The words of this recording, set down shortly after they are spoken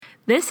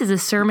This is a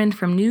sermon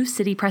from New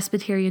City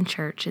Presbyterian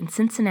Church in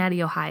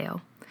Cincinnati,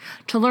 Ohio.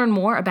 To learn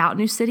more about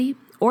New City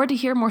or to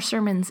hear more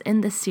sermons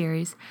in this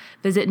series,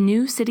 visit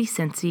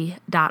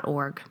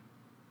newcitycincy.org.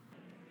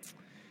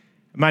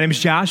 My name is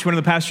Josh, one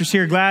of the pastors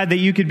here. Glad that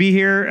you could be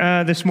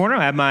here this morning.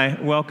 I have my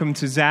welcome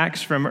to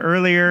Zach's from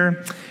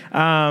earlier.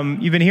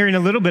 You've been hearing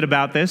a little bit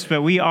about this,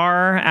 but we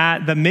are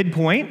at the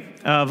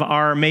midpoint of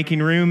our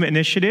Making Room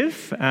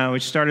initiative,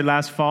 which started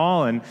last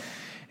fall, and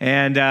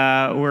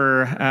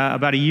we're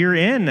about a year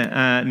in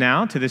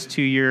now to this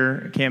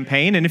 2-year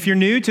campaign. And if you're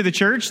new to the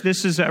church,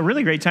 this is a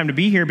really great time to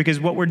be here because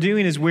what we're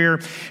doing is we're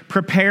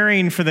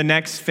preparing for the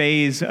next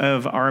phase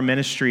of our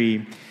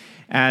ministry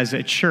as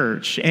a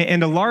church.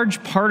 And a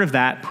large part of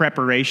that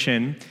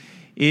preparation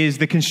is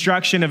the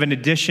construction of an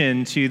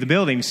addition to the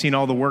building. You've seen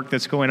all the work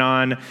that's going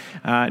on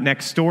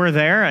next door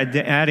there,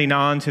 adding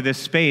on to this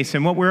space.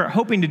 And what we're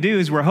hoping to do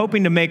is we're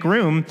hoping to make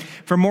room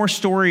for more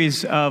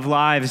stories of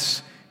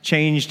lives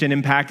changed and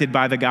impacted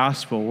by the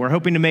gospel. We're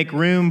hoping to make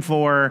room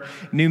for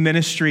new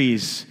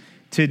ministries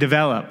to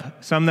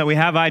develop, some that we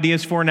have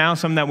ideas for now,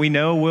 some that we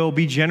know will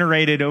be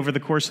generated over the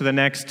course of the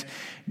next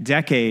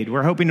decade.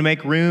 We're hoping to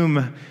make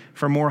room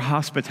for more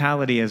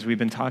hospitality, as we've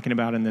been talking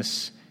about in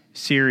this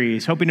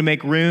series, hoping to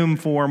make room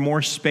for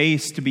more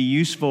space to be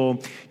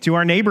useful to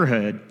our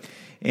neighborhood,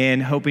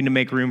 and hoping to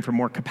make room for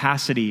more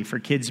capacity for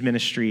kids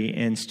ministry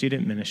and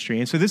student ministry.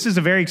 And so this is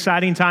a very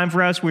exciting time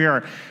for us. We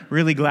are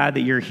really glad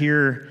that you're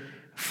here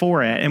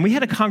for it. And we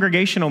had a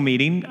congregational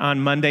meeting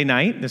on Monday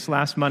night, this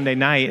last Monday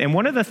night. And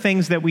one of the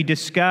things that we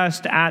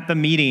discussed at the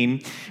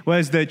meeting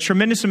was the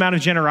tremendous amount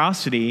of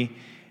generosity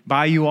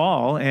by you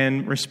all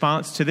in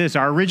response to this.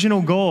 Our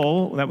original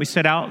goal that we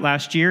set out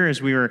last year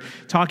as we were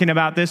talking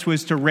about this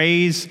was to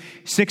raise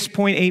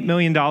 $6.8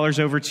 million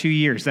over 2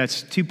 years.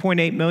 That's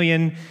 $2.8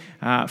 million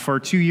for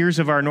 2 years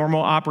of our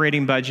normal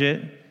operating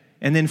budget,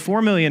 and then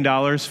 $4 million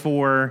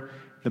for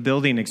the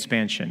building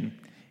expansion.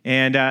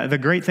 And the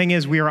great thing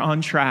is we are on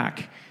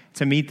track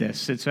to meet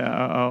this. It's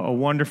a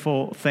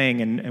wonderful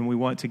thing, and we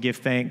want to give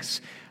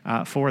thanks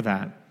for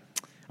that.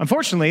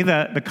 Unfortunately,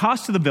 the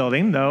cost of the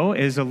building, though,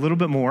 is a little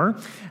bit more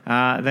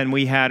than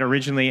we had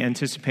originally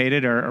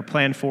anticipated or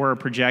planned for or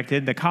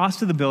projected. The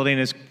cost of the building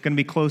is going to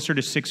be closer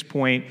to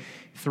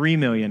 $6.3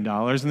 million,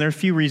 and there are a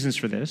few reasons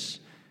for this.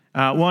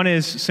 One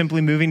is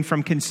simply moving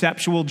from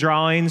conceptual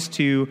drawings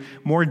to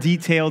more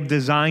detailed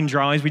design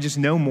drawings. We just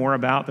know more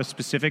about the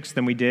specifics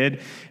than we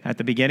did at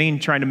the beginning,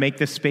 trying to make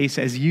this space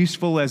as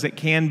useful as it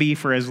can be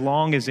for as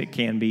long as it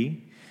can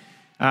be.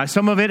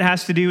 Some of it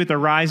has to do with the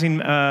rising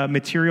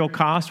material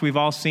costs. We've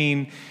all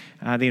seen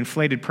the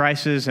inflated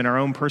prices in our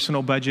own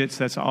personal budgets.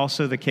 That's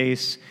also the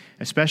case,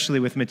 especially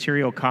with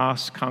material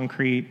costs,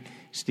 concrete,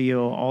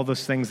 steel, all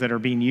those things that are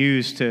being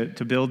used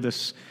to build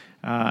this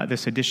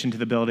addition to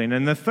the building.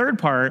 And the third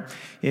part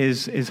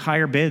is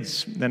higher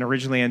bids than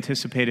originally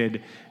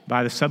anticipated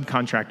by the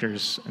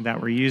subcontractors that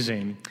we're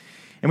using.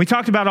 And we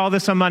talked about all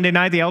this on Monday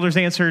night. The elders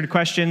answered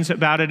questions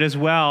about it as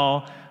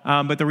well.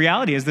 But the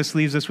reality is this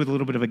leaves us with a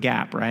little bit of a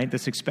gap, right?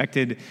 This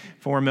expected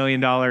 $4 million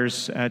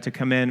to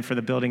come in for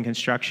the building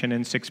construction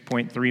and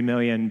 $6.3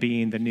 million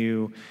being the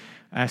new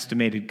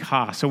estimated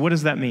cost. So what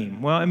does that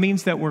mean? Well, it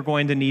means that we're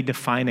going to need to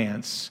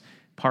finance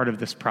part of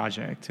this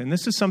project. And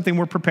this is something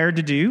we're prepared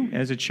to do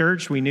as a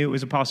church. We knew it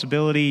was a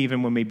possibility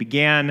even when we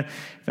began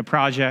the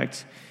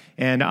project.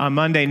 And on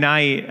Monday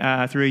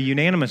night, through a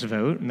unanimous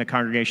vote in the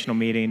congregational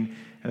meeting,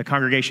 the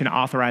congregation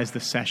authorized the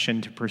session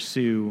to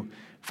pursue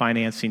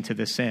financing to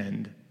this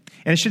end.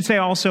 And I should say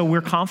also, we're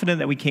confident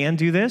that we can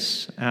do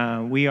this.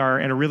 We are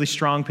in a really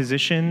strong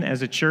position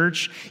as a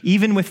church.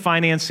 Even with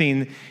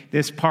financing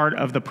this part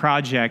of the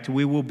project,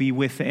 we will be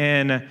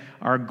within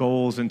our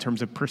goals in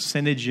terms of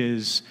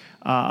percentages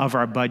of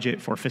our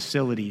budget for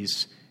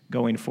facilities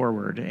going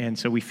forward. And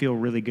so we feel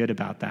really good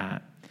about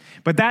that.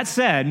 But that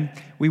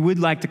said, we would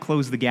like to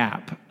close the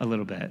gap a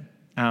little bit.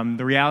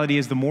 The reality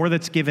is the more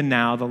that's given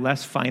now, the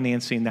less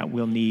financing that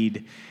we'll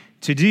need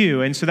to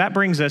do. And so that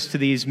brings us to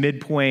these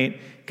midpoint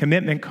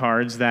commitment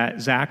cards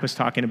that Zach was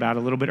talking about a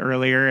little bit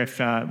earlier. If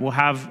we'll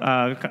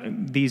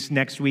have these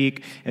next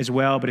week as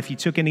well, but if you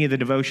took any of the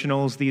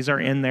devotionals, these are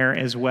in there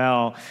as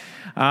well.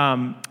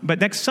 But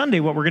next Sunday,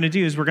 what we're going to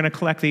do is we're going to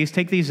collect these,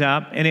 take these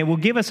up, and it will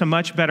give us a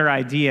much better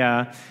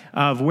idea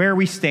of where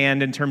we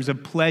stand in terms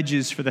of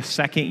pledges for the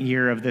second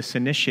year of this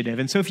initiative.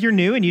 And so if you're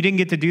new and you didn't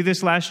get to do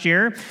this last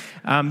year,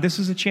 this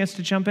is a chance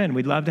to jump in.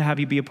 We'd love to have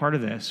you be a part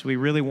of this. We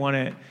really want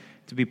it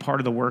to be part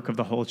of the work of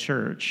the whole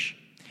church.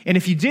 And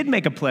if you did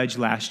make a pledge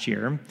last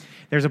year,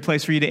 there's a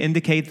place for you to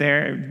indicate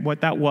there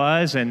what that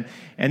was, and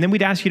then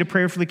we'd ask you to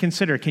prayerfully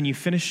consider, can you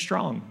finish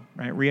strong,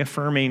 right?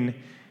 Reaffirming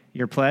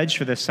your pledge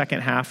for the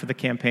second half of the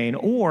campaign,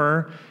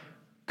 or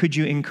could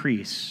you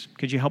increase?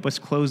 Could you help us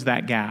close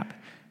that gap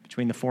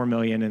between the $4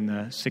 million and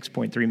the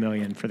 $6.3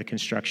 million for the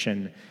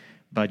construction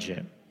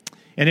budget?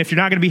 And if you're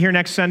not going to be here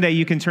next Sunday,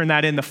 you can turn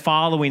that in the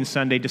following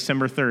Sunday,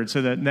 December 3rd.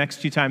 So the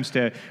next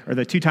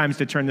the 2 times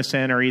to turn this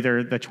in are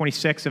either the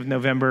 26th of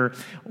November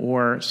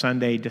or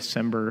Sunday,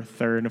 December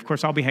 3rd. And of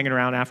course, I'll be hanging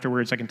around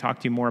afterwards. I can talk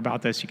to you more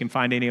about this. You can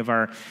find any of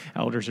our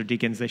elders or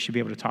deacons. They should be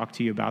able to talk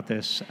to you about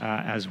this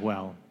as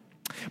well.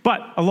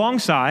 But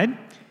alongside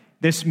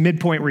this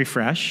midpoint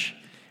refresh,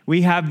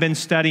 we have been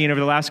studying over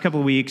the last couple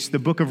of weeks the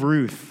book of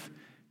Ruth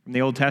from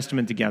the Old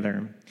Testament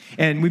together.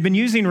 And we've been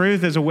using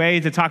Ruth as a way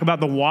to talk about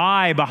the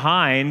why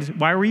behind,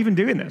 why are we even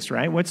doing this,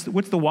 right? What's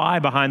the why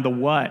behind the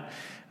what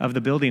of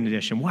the building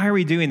edition? Why are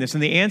we doing this?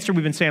 And the answer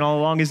we've been saying all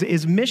along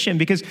is mission,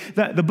 because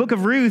the book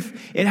of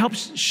Ruth, it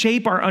helps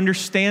shape our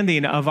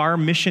understanding of our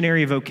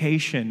missionary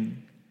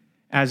vocation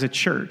as a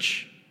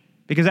church.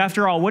 Because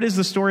after all, what is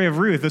the story of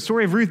Ruth? The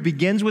story of Ruth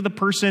begins with a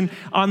person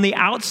on the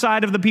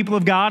outside of the people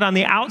of God, on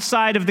the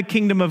outside of the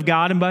kingdom of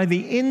God, and by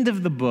the end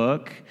of the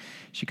book,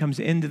 she comes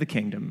into the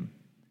kingdom.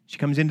 She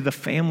comes into the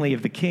family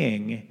of the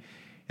king.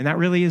 And that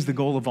really is the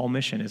goal of all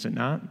mission, is it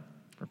not?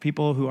 For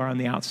people who are on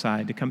the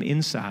outside to come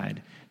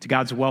inside to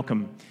God's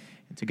welcome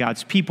and to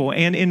God's people.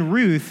 And in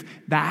Ruth,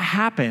 that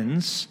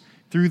happens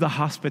through the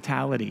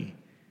hospitality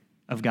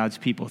of God's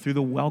people, through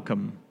the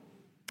welcome,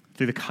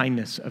 through the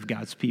kindness of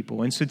God's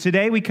people. And so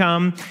today we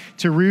come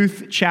to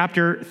Ruth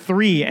chapter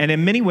 3, and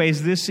in many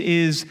ways this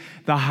is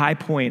the high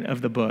point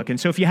of the book. And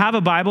so if you have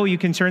a Bible, you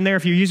can turn there.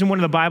 If you're using one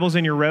of the Bibles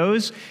in your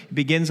rows, it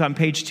begins on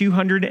page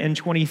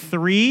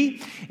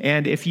 223,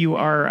 and if you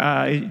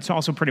are, it's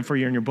also printed for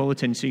you in your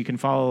bulletin so you can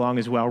follow along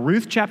as well.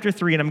 Ruth chapter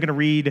 3, and I'm going to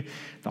read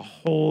the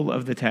whole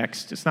of the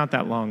text. It's not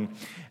that long,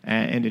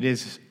 and it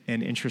is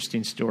an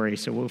interesting story,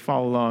 so we'll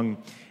follow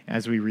along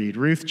as we read.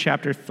 Ruth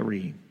chapter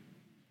 3.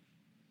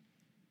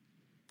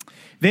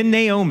 Then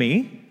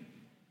Naomi,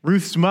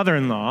 Ruth's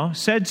mother-in-law,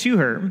 said to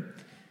her,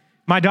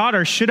 "My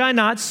daughter, should I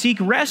not seek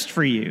rest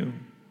for you,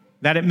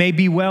 that it may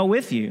be well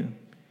with you?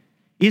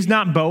 Is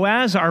not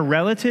Boaz our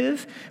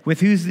relative,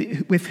 with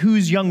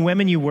whose young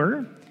women you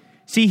were?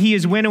 See, he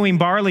is winnowing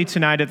barley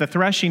tonight at the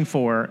threshing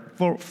floor.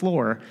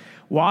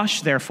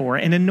 Wash, therefore,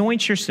 and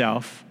anoint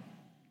yourself,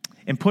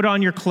 and put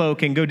on your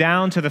cloak, and go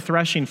down to the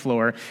threshing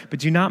floor, but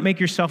do not make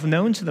yourself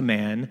known to the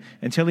man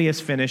until he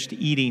has finished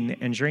eating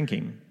and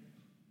drinking.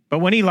 But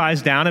when he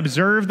lies down,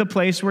 observe the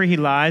place where he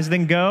lies,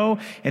 then go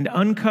and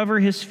uncover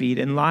his feet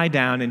and lie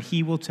down, and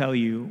he will tell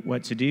you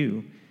what to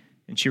do."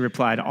 And she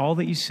replied, "All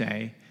that you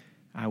say,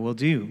 I will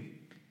do."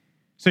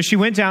 So she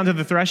went down to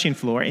the threshing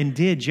floor and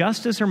did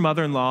just as her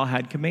mother-in-law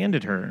had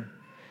commanded her.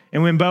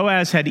 And when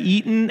Boaz had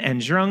eaten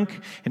and drunk,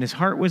 and his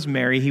heart was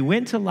merry, he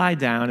went to lie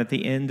down at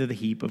the end of the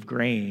heap of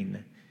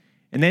grain.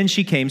 And then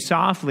she came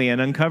softly and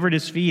uncovered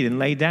his feet and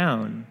lay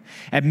down.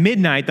 At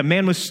midnight, the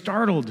man was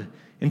startled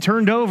and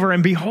turned over,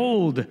 and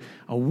behold,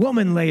 a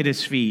woman lay at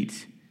his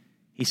feet.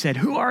 He said,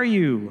 "Who are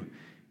you?"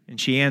 And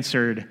she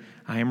answered,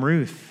 "I am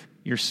Ruth,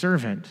 your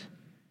servant.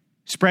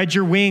 Spread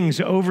your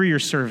wings over your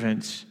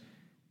servant,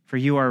 for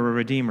you are a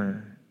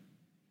redeemer."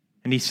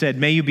 And he said,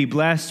 "May you be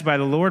blessed by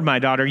the Lord, my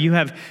daughter. You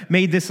have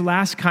made this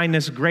last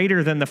kindness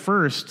greater than the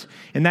first,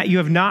 in that you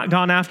have not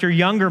gone after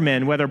younger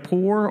men, whether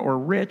poor or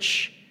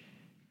rich.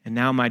 And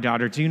now, my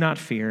daughter, do not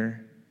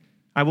fear.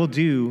 I will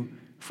do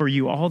for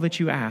you all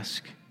that you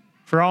ask.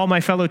 For all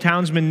my fellow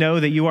townsmen know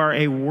that you are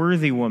a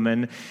worthy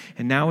woman,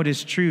 and now it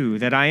is true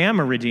that I am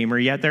a redeemer,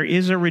 yet there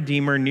is a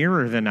redeemer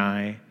nearer than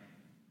I.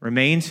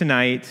 Remain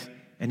tonight,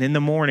 and in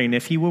the morning,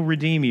 if he will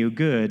redeem you,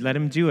 good, let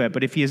him do it.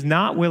 But if he is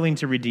not willing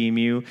to redeem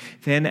you,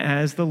 then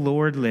as the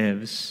Lord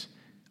lives,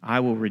 I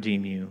will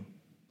redeem you.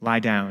 Lie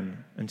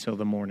down until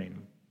the morning."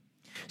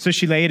 So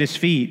she lay at his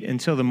feet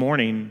until the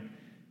morning,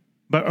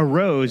 but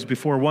arose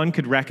before one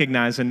could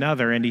recognize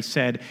another, and he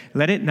said,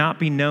 "Let it not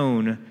be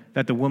known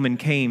that the woman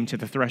came to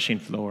the threshing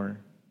floor."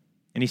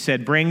 And he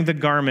said, "Bring the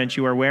garment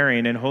you are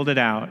wearing and hold it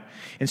out."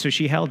 And so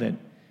she held it,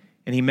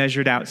 and he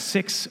measured out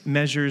 6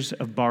 measures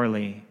of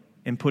barley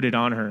and put it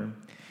on her.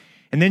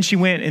 And then she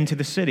went into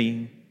the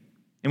city.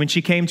 And when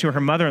she came to her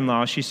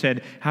mother-in-law, she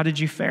said, "How did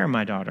you fare,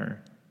 my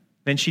daughter?"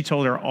 Then she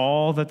told her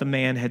all that the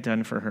man had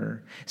done for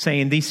her,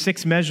 saying, "These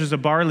 6 measures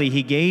of barley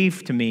he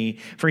gave to me,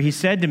 for he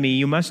said to me,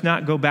 'You must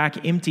not go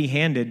back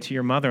empty-handed to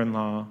your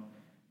mother-in-law.'"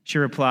 She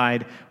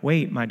replied,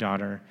 "Wait, my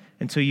daughter,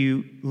 until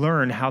you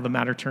learn how the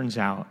matter turns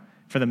out,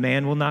 for the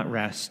man will not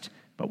rest,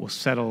 but will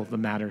settle the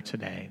matter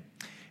today."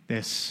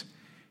 This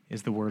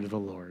is the word of the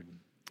Lord.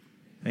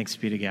 Thanks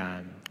be to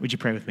God. Would you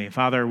pray with me?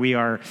 Father, we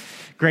are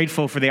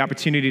grateful for the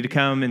opportunity to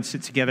come and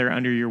sit together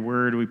under your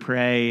word. We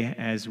pray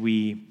as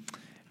we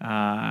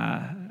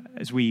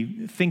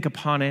think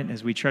upon it,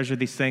 as we treasure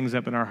these things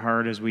up in our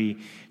heart, as we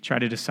try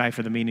to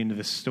decipher the meaning of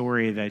the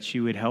story, that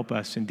you would help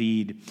us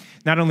indeed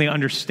not only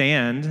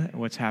understand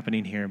what's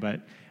happening here,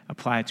 but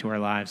apply it to our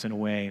lives in a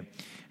way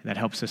that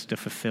helps us to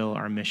fulfill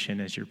our mission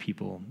as your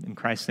people. In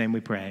Christ's name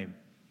we pray.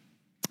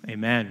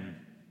 Amen.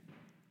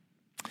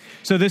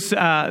 So this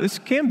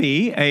can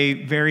be a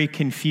very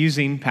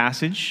confusing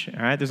passage.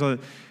 All right, we're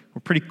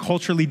pretty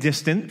culturally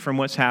distant from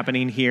what's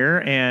happening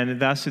here, and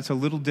thus it's a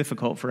little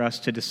difficult for us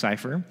to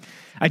decipher.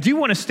 I do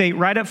want to state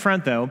right up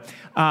front, though,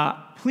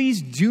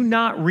 please do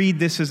not read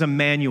this as a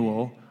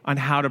manual on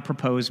how to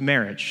propose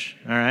marriage,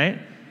 all right?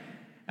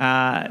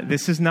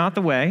 This is not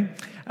the way.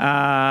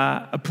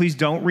 Please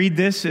don't read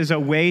this as a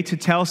way to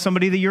tell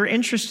somebody that you're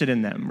interested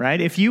in them,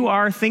 right? If you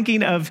are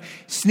thinking of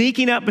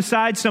sneaking up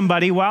beside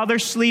somebody while they're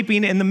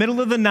sleeping in the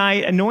middle of the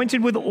night,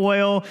 anointed with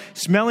oil,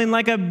 smelling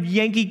like a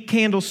Yankee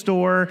candle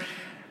store,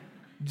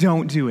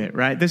 don't do it,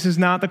 right? This is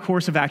not the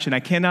course of action.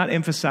 I cannot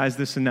emphasize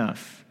this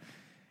enough.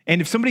 And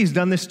if somebody's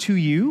done this to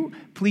you,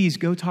 please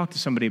go talk to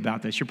somebody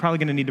about this. You're probably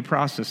going to need to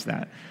process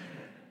that.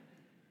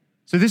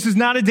 So this is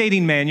not a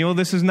dating manual.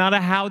 This is not a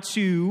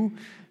how-to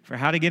for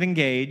how to get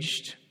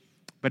engaged,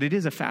 but it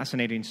is a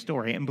fascinating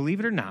story. And believe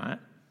it or not,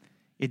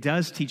 it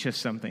does teach us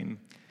something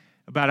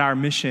about our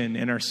mission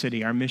in our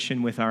city, our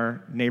mission with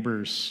our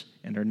neighbors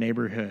and our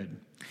neighborhood.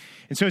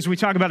 And so as we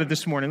talk about it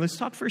this morning, let's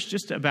talk first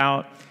just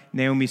about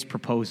Naomi's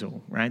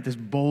proposal, right? This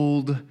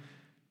bold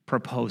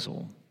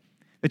proposal.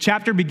 The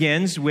chapter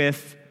begins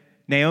with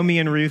Naomi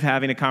and Ruth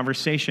having a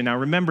conversation. Now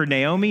remember,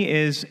 Naomi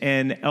is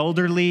an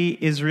elderly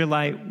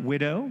Israelite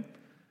widow.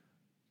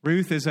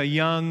 Ruth is a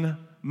young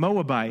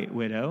Moabite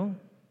widow.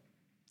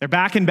 They're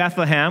back in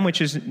Bethlehem, which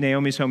is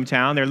Naomi's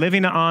hometown. They're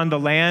living on the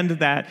land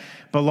that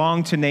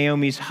belonged to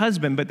Naomi's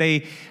husband, but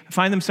they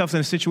find themselves in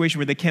a situation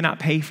where they cannot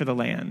pay for the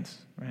land.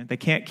 Right? They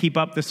can't keep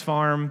up this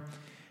farm.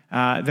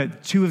 The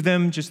two of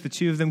them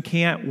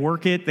can't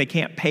work it. They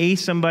can't pay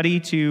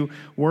somebody to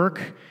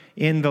work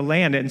in the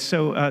land. And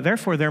so,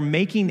 therefore, they're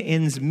making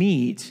ends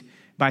meet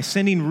by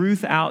sending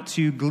Ruth out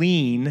to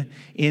glean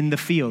in the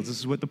fields. This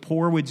is what the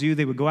poor would do.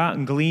 They would go out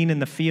and glean in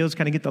the fields,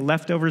 kind of get the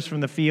leftovers from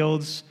the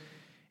fields.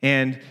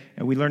 And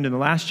we learned in the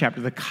last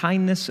chapter, the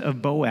kindness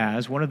of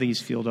Boaz, one of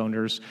these field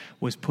owners,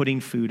 was putting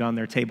food on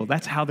their table.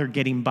 That's how they're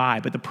getting by.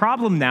 But the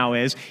problem now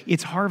is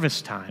it's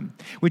harvest time,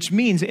 which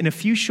means in a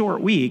few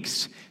short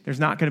weeks, there's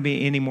not going to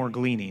be any more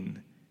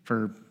gleaning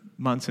for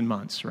months and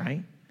months,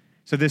 right?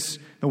 So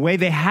the way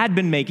they had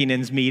been making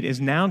ends meet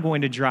is now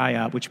going to dry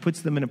up, which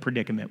puts them in a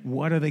predicament.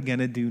 What are they going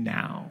to do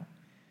now?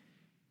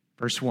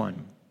 Verse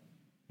 1.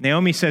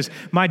 Naomi says,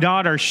 "My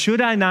daughter, should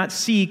I not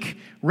seek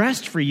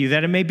rest for you,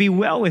 that it may be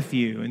well with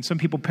you?" And some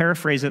people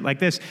paraphrase it like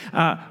this.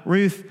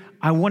 Ruth,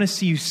 I want to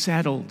see you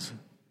settled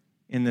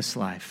in this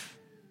life.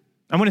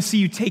 I want to see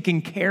you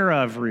taken care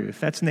of,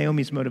 Ruth. That's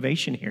Naomi's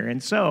motivation here.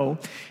 And so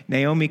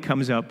Naomi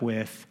comes up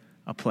with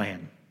a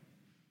plan.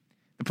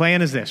 The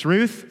plan is this.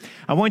 Ruth,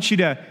 I want you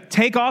to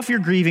take off your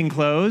grieving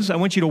clothes. I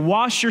want you to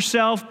wash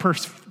yourself,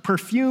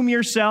 perfume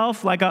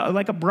yourself like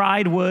a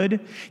bride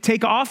would.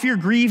 Take off your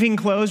grieving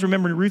clothes.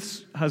 Remember,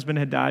 Ruth's husband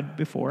had died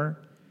before.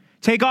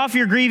 Take off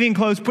your grieving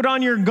clothes. Put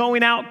on your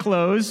going out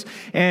clothes.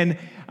 And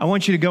I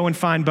want you to go and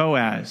find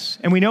Boaz.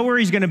 And we know where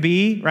he's going to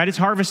be, right? It's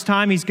harvest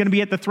time. He's going to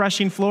be at the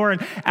threshing floor.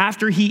 And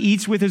after he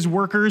eats with his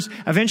workers,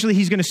 eventually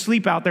he's going to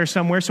sleep out there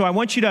somewhere. So I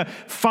want you to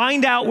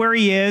find out where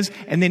he is.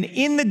 And then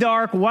in the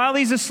dark, while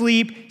he's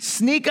asleep,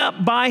 sneak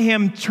up by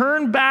him,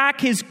 turn back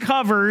his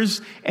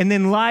covers, and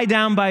then lie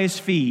down by his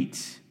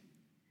feet.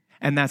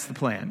 And that's the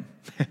plan.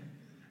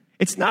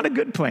 It's not a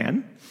good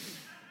plan,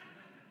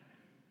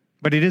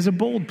 but it is a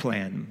bold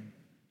plan.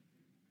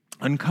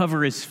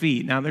 Uncover his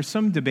feet. Now, there's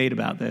some debate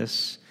about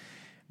this,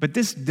 but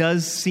this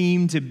does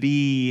seem to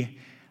be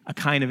a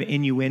kind of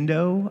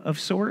innuendo of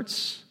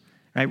sorts.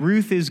 Right?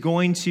 Ruth is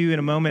going to, in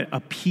a moment,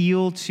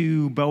 appeal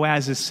to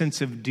Boaz's sense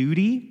of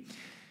duty,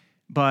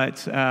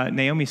 but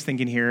Naomi's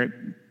thinking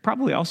here,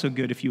 probably also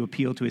good if you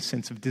appeal to his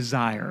sense of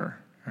desire.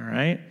 All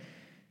right?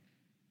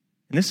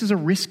 And this is a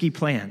risky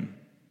plan.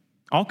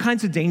 All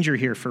kinds of danger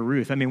here for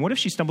Ruth. I mean, what if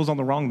she stumbles on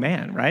the wrong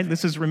man, right?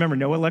 This is, remember,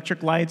 no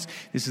electric lights.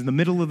 This is the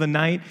middle of the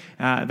night.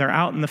 They're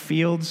out in the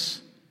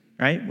fields,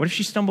 right? What if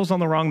she stumbles on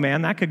the wrong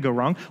man? That could go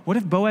wrong. What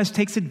if Boaz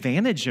takes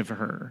advantage of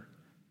her?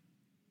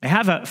 They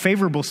have a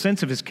favorable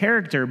sense of his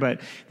character,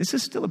 but this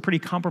is still a pretty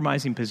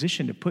compromising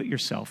position to put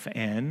yourself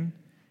in.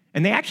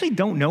 And they actually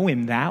don't know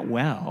him that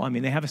well. I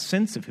mean, they have a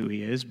sense of who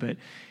he is, but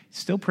it's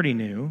still pretty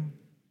new.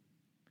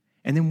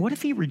 And then what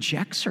if he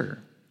rejects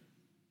her?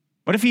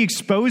 What if he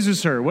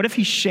exposes her? What if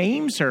he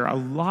shames her? A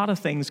lot of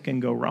things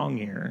can go wrong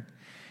here.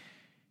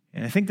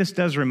 And I think this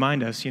does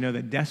remind us,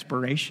 that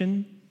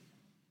desperation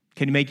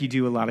can make you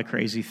do a lot of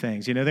crazy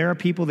things. There are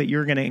people that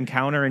you're going to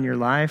encounter in your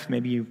life.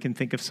 Maybe you can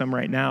think of some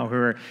right now who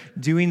are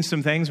doing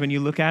some things. When you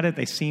look at it,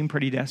 they seem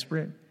pretty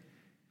desperate,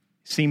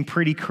 seem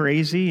pretty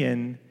crazy.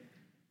 And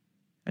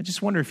I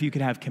just wonder if you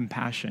could have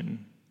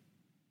compassion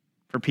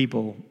for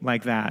people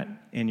like that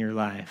in your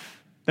life.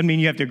 Doesn't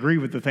mean you have to agree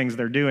with the things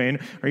they're doing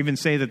or even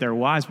say that they're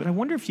wise, but I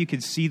wonder if you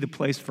could see the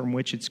place from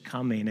which it's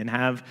coming and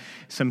have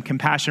some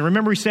compassion.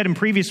 Remember, we said in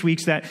previous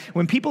weeks that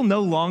when people no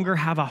longer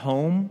have a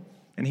home,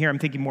 and here I'm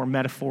thinking more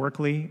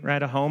metaphorically,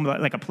 right? A home,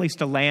 like a place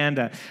to land,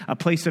 a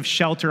place of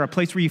shelter, a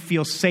place where you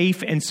feel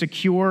safe and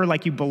secure,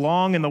 like you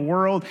belong in the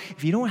world.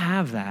 If you don't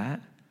have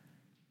that,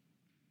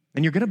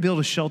 then you're going to build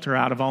a shelter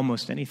out of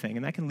almost anything,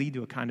 and that can lead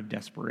to a kind of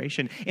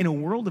desperation. In a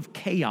world of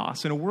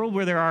chaos, in a world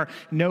where there are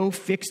no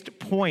fixed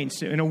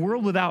points, in a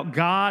world without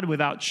God,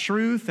 without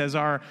truth, as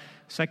our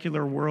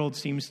secular world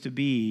seems to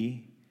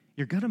be,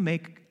 you're going to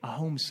make a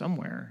home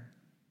somewhere.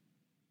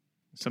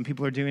 Some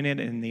people are doing it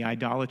in the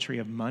idolatry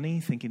of money,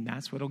 thinking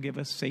that's what will give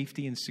us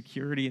safety and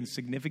security and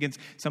significance.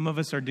 Some of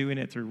us are doing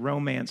it through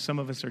romance. Some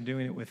of us are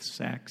doing it with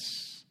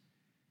sex.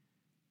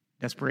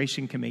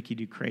 Desperation can make you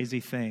do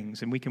crazy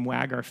things, and we can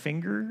wag our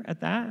finger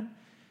at that,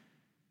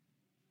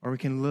 or we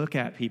can look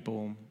at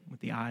people with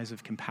the eyes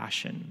of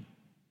compassion.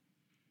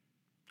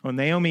 Well,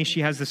 Naomi, she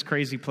has this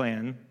crazy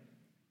plan,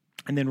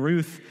 and then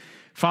Ruth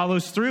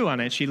follows through on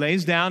it. She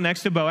lays down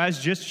next to Boaz,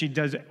 she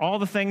does all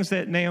the things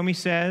that Naomi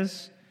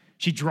says.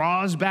 She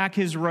draws back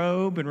his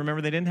robe, and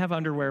remember, they didn't have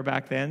underwear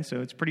back then,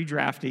 so it's pretty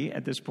drafty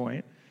at this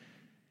point.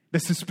 The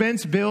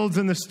suspense builds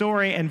in the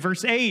story, and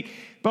verse 8,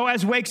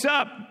 Boaz wakes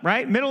up,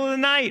 right? Middle of the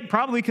night,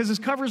 probably because his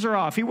covers are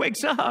off. He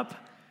wakes up,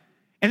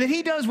 and then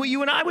he does what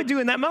you and I would do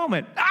in that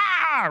moment.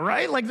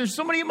 Right? Like there's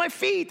somebody at my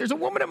feet. There's a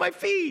woman at my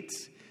feet.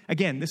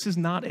 Again, this is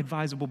not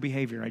advisable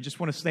behavior. I just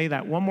want to say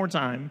that one more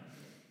time.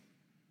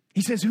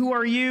 He says, "Who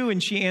are you?"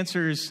 And she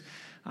answers,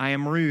 "I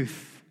am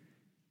Ruth,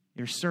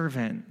 your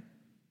servant."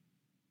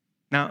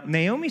 Now,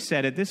 Naomi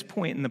said at this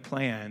point in the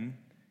plan,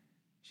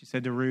 she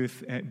said to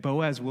Ruth,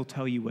 Boaz will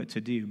tell you what to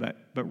do.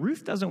 But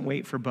Ruth doesn't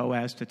wait for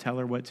Boaz to tell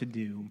her what to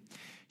do.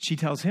 She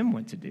tells him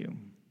what to do.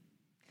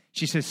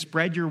 She says,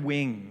 "Spread your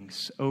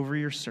wings over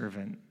your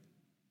servant,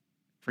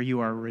 for you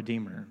are a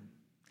redeemer."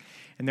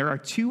 And there are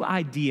two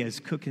ideas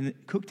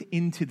cooked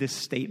into this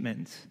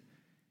statement,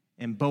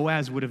 and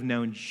Boaz would have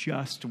known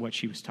just what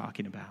she was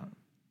talking about.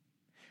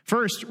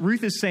 First,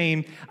 Ruth is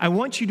saying, I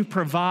want you to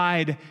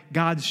provide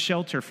God's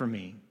shelter for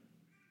me.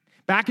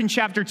 Back in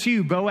chapter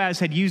 2, Boaz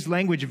had used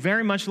language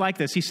very much like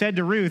this. He said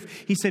to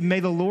Ruth, he said, "May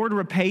the Lord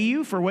repay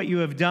you for what you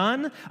have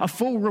done. A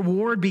full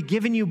reward be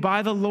given you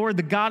by the Lord,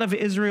 the God of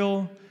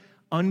Israel,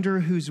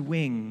 under whose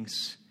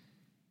wings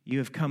you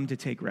have come to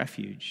take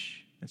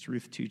refuge." That's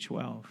Ruth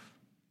 2:12.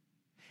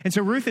 And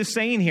so Ruth is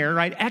saying here,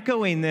 right,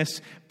 echoing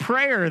this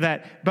prayer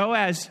that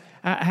Boaz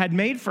had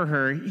made for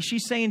her.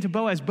 She's saying to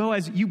Boaz,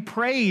 Boaz, you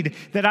prayed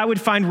that I would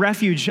find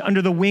refuge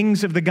under the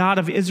wings of the God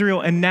of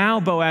Israel. And now,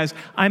 Boaz,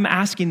 I'm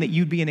asking that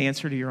you'd be an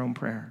answer to your own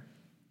prayer.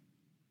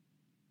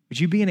 Would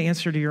you be an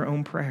answer to your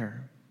own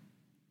prayer?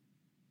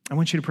 I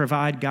want you to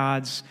provide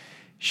God's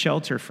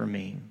shelter for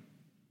me.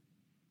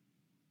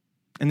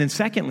 And then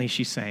secondly,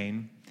 she's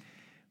saying,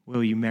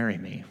 will you marry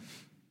me?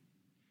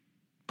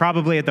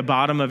 Probably at the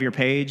bottom of your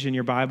page in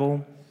your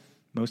Bible,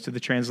 most of the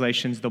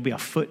translations, there'll be a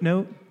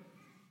footnote,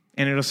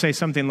 and it'll say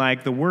something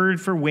like, the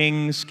word for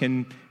wings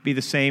can be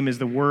the same as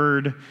the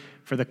word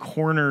for the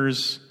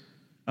corners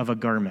of a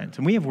garment.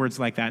 And we have words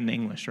like that in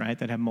English, right,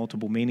 that have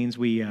multiple meanings.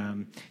 We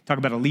talk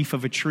about a leaf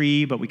of a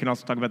tree, but we can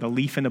also talk about the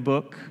leaf in a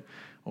book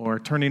or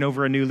turning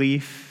over a new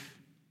leaf.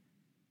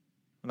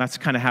 Well, that's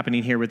kind of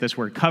happening here with this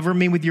word. Cover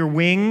me with your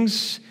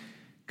wings.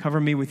 Cover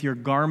me with your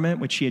garment,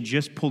 which she had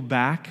just pulled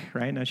back,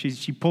 right? Now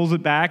she pulls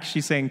it back.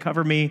 She's saying,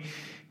 cover me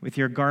with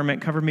your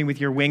garment. Cover me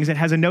with your wings. It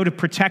has a note of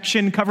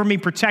protection. Cover me,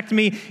 protect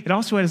me. It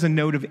also has a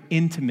note of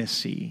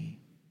intimacy.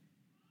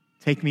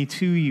 Take me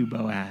to you,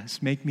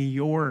 Boaz. Make me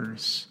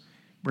yours.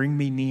 Bring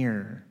me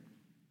near.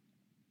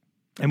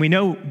 And we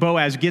know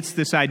Boaz gets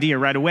this idea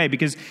right away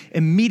because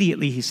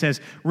immediately he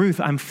says,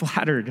 Ruth, I'm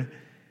flattered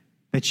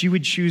that you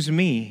would choose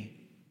me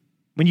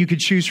when you could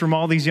choose from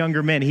all these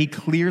younger men. He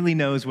clearly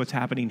knows what's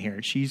happening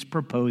here. She's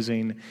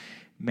proposing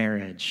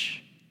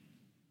marriage.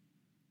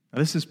 Now,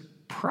 this is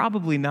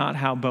probably not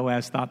how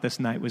Boaz thought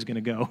this night was going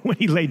to go when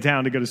he laid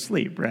down to go to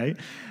sleep, right?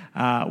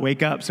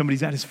 Wake up,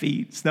 somebody's at his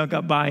feet, snuck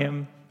up by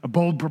him, a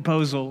bold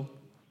proposal.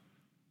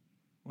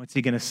 What's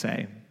he going to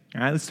say?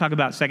 All right, let's talk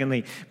about,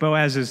 secondly,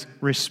 Boaz's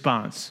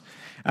response.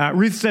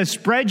 Ruth says,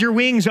 spread your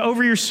wings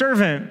over your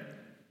servant,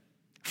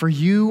 for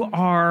you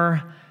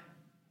are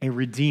a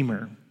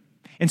redeemer.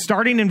 And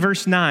starting in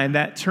verse 9,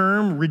 that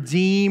term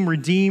redeem,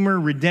 redeemer,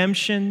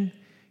 redemption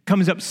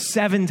comes up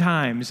 7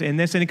 times in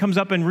this, and it comes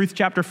up in Ruth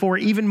chapter 4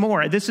 even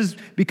more. This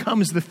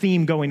becomes the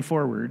theme going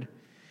forward.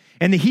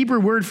 And the Hebrew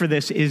word for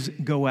this is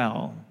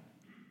goel,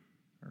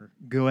 or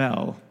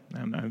goel.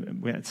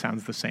 It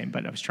sounds the same,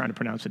 but I was trying to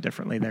pronounce it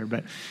differently there.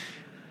 But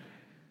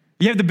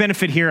you have the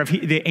benefit here of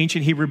the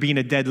ancient Hebrew being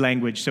a dead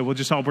language, so we'll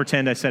just all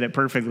pretend I said it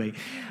perfectly.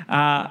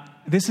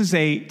 This is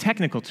a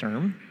technical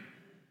term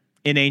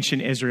in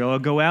ancient Israel. A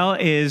goel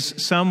is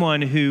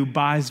someone who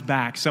buys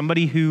back,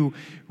 somebody who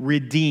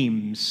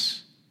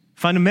redeems.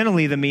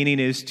 Fundamentally, the meaning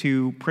is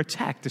to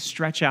protect, to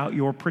stretch out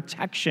your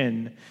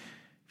protection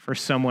for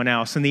someone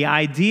else. And the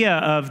idea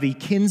of the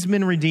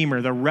kinsman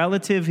redeemer, the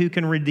relative who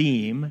can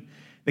redeem,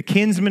 the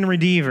kinsman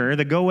redeemer,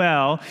 the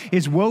goel,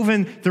 is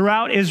woven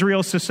throughout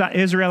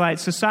Israelite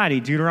society.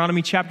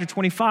 Deuteronomy chapter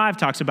 25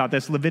 talks about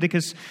this.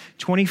 Leviticus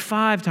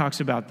 25 talks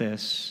about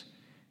this.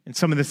 And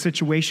some of the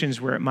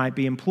situations where it might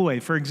be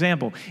employed. For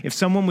example, if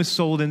someone was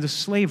sold into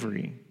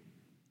slavery,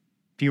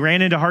 if you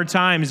ran into hard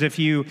times, if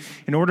you,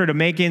 in order to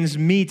make ends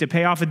meet, to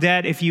pay off a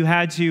debt, if you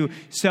had to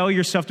sell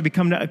yourself to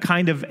become a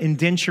kind of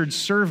indentured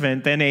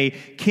servant, then a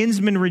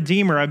kinsman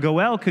redeemer, a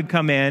goel, could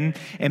come in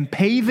and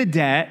pay the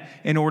debt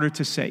in order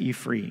to set you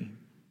free.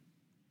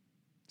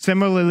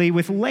 Similarly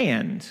with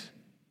land.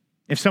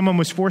 If someone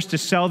was forced to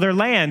sell their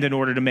land in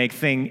order to make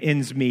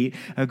ends meet,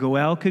 a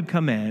goel could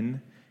come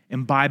in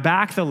and buy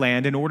back the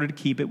land in order to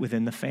keep it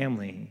within the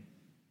family.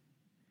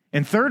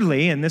 And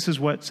thirdly, and this is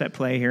what's at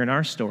play here in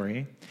our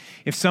story,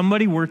 if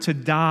somebody were to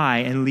die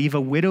and leave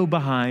a widow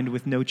behind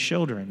with no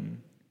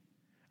children,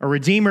 a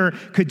redeemer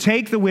could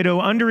take the widow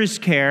under his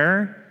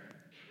care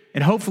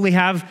and hopefully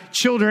have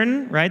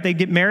children, right? They'd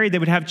get married, they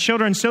would have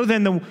children, so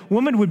then the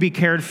woman would be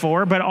cared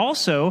for, but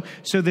also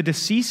so the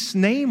deceased's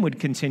name would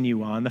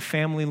continue on, the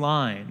family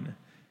line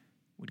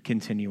would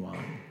continue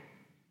on.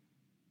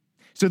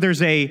 So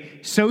there's a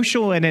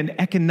social and an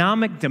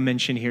economic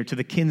dimension here to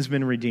the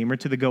kinsman redeemer,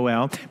 to the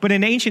goel. But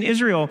in ancient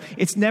Israel,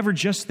 it's never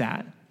just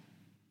that,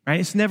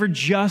 right? It's never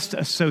just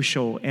a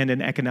social and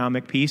an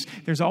economic piece.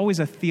 There's always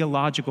a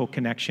theological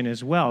connection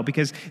as well,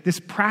 because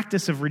this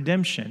practice of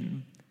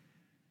redemption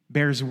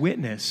bears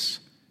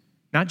witness,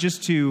 not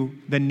just to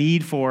the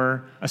need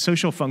for a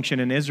social function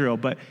in Israel,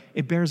 but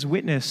it bears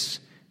witness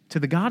to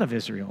the God of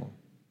Israel.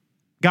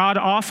 God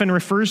often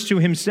refers to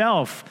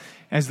himself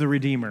as the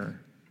Redeemer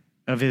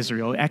of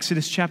Israel.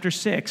 Exodus chapter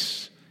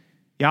 6,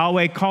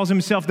 Yahweh calls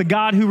himself the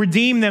God who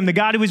redeemed them, the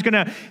God who was going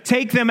to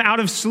take them out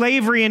of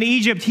slavery in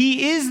Egypt.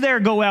 He is their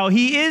goel.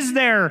 He is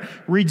their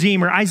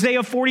Redeemer.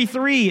 Isaiah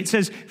 43, it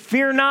says,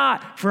 "Fear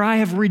not, for I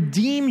have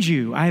redeemed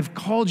you. I have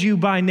called you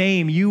by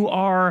name. You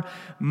are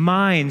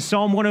mine."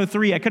 Psalm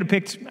 103, I could have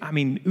picked,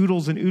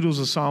 oodles and oodles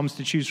of Psalms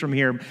to choose from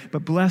here,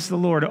 but bless the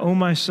Lord, O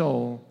my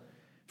soul.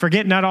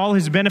 Forget not all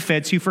his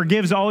benefits, who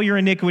forgives all your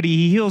iniquity.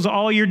 He heals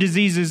all your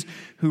diseases,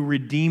 who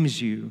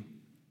redeems you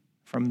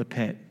from the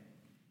pit.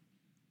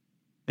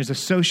 There's a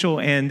social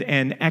and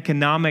an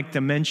economic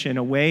dimension,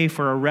 a way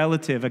for a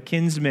relative, a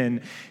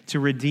kinsman, to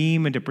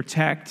redeem and to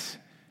protect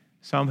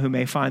some who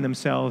may find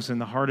themselves in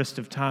the hardest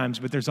of times.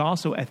 But there's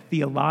also a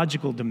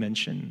theological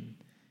dimension.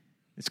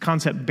 This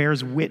concept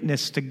bears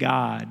witness to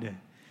God,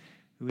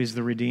 who is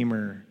the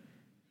Redeemer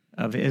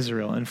of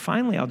Israel. And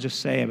finally, I'll just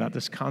say about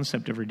this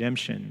concept of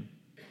redemption.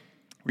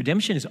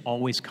 Redemption is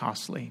always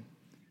costly.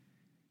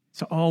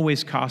 It's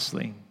always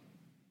costly.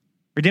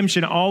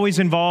 Redemption always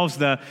involves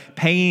the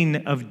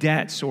paying of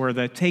debts or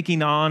the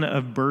taking on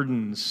of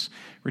burdens.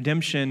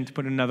 Redemption, to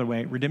put it another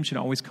way, redemption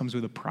always comes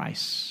with a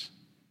price.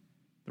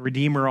 The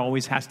Redeemer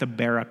always has to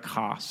bear a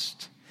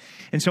cost.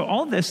 And so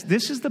all this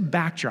is the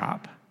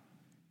backdrop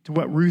to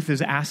what Ruth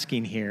is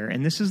asking here.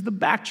 And this is the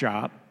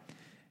backdrop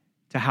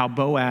to how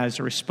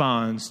Boaz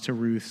responds to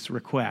Ruth's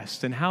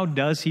request. And how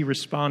does he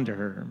respond to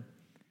her?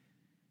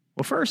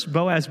 Well, first,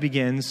 Boaz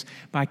begins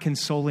by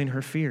consoling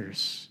her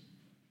fears.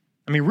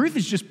 Ruth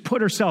has just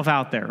put herself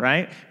out there,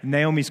 right?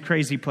 Naomi's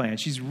crazy plan.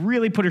 She's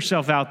really put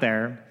herself out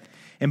there.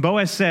 And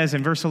Boaz says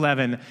in verse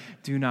 11,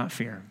 "Do not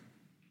fear.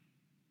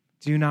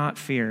 Do not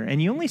fear."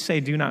 And you only say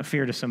do not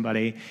fear to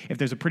somebody if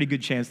there's a pretty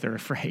good chance they're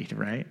afraid,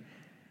 right?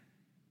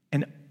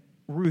 And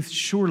Ruth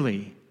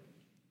surely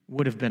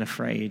would have been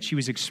afraid. She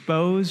was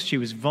exposed. She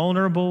was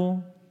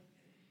vulnerable.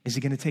 Is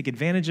he going to take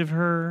advantage of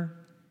her?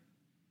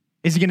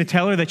 Is he going to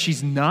tell her that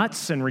she's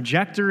nuts and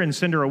reject her and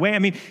send her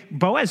away?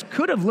 Boaz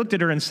could have looked at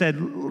her and said,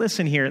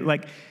 "Listen here,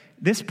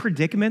 this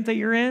predicament that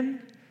you're in,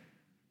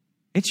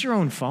 it's your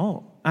own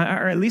fault.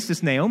 Or at least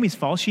it's Naomi's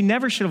fault. She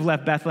never should have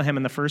left Bethlehem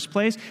in the first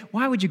place.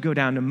 Why would you go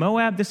down to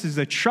Moab? This is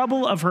the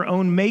trouble of her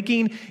own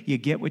making. You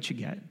get what you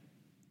get."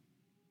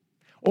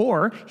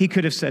 Or he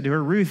could have said to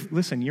her, "Ruth,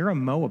 listen, you're a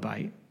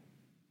Moabite.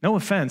 No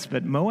offense,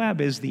 but Moab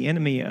is the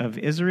enemy of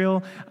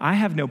Israel. I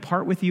have no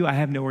part with you. I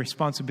have no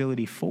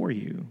responsibility for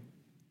you."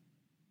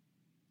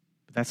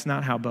 That's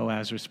not how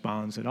Boaz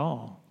responds at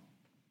all.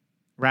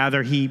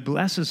 Rather, he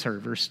blesses her,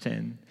 verse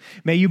 10.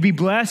 "May you be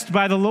blessed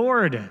by the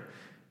Lord,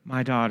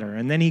 my daughter."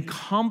 And then he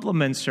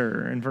compliments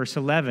her in verse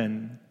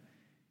 11.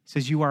 He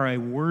says, "You are a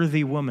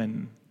worthy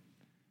woman."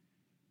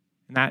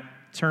 And that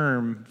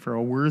term for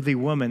a worthy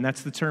woman,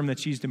 that's the term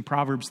that's used in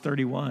Proverbs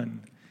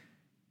 31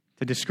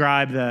 to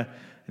describe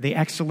the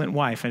excellent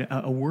wife,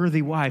 a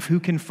worthy wife. Who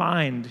can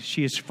find?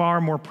 She is far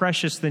more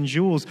precious than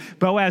jewels.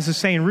 Boaz is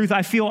saying, "Ruth,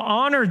 I feel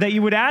honored that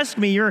you would ask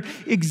me. You're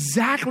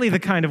exactly the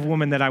kind of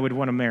woman that I would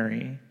want to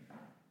marry.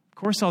 Of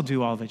course, I'll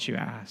do all that you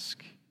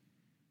ask."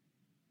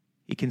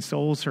 He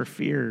consoles her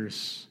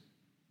fears.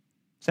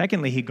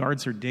 Secondly, he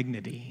guards her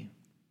dignity.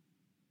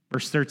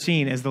 Verse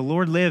 13, "As the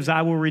Lord lives,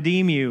 I will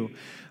redeem you.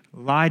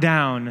 Lie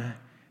down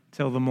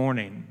till the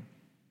morning."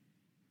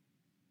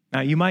 Now,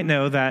 you might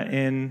know that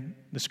in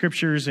the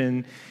scriptures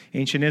in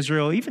ancient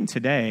Israel, even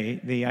today,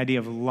 the idea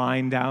of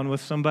lying down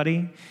with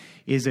somebody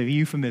is a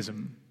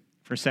euphemism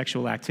for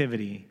sexual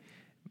activity.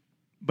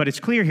 But it's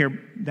clear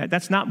here that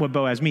that's not what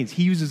Boaz means.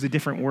 He uses a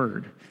different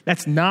word.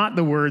 That's not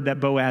the word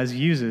that Boaz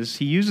uses.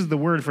 He uses the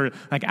word for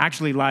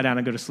actually lie down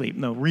and go to sleep.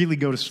 No, really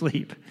go to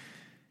sleep.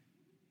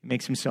 He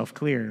makes himself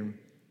clear.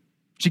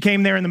 She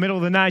came there in the middle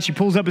of the night. She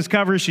pulls up his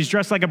covers. She's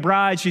dressed like a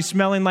bride. She's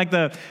smelling like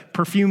the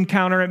perfume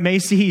counter at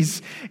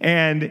Macy's.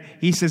 And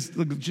he says,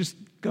 "Look, just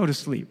go to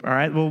sleep, all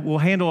right? We'll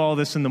handle all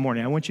this in the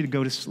morning. I want you to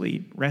go to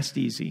sleep. Rest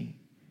easy."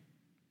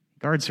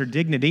 guards her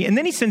dignity. And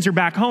then he sends her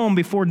back home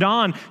before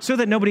dawn so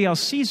that nobody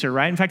else sees her,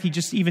 right? In fact, he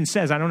just even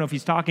says, I don't know if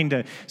he's talking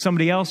to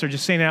somebody else or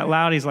just saying it out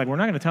loud. He's like, we're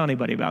not going to tell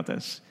anybody about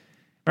this.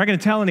 We're not going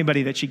to tell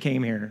anybody that she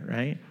came here,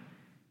 right?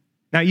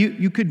 Now,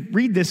 you could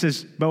read this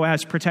as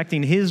Boaz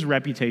protecting his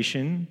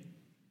reputation,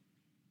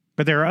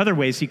 but there are other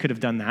ways he could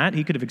have done that.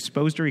 He could have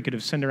exposed her. He could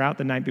have sent her out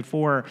the night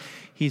before.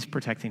 He's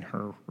protecting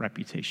her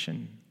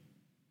reputation.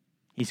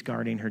 He's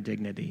guarding her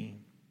dignity.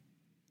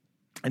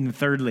 And then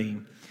thirdly,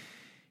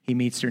 he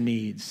meets her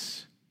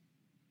needs.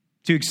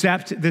 To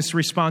accept this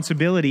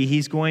responsibility,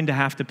 he's going to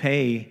have to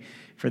pay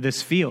for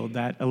this field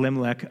that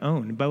Elimelech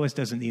owned. Boaz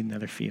doesn't need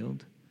another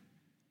field,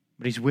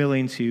 but he's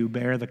willing to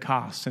bear the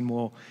costs. And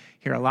we'll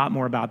hear a lot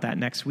more about that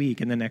next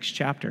week in the next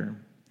chapter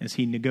as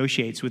he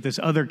negotiates with this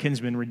other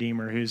kinsman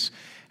redeemer who's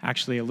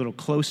actually a little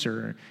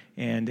closer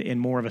and in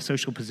more of a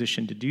social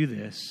position to do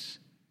this.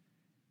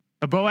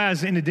 But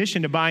Boaz, in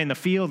addition to buying the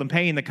field and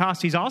paying the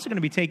cost, he's also going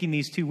to be taking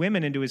these two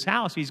women into his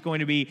house. He's going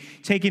to be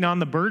taking on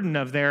the burden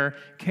of their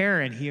care,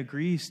 and he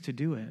agrees to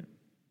do it.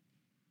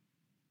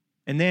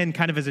 And then,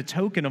 kind of as a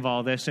token of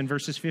all this, in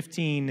verses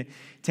 15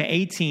 to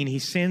 18, he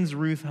sends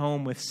Ruth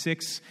home with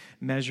 6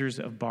 measures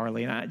of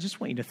barley. And I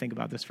just want you to think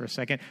about this for a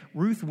second.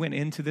 Ruth went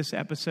into this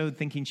episode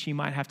thinking she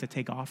might have to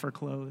take off her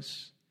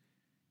clothes.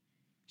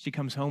 She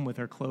comes home with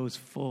her clothes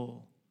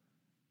full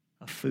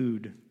of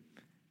food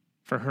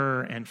for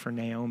her and for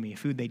Naomi,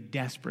 food they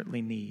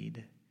desperately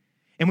need.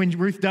 And when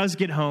Ruth does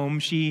get home,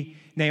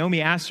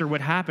 Naomi asks her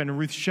what happened, and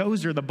Ruth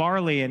shows her the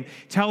barley and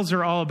tells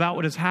her all about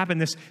what has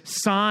happened. This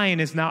sign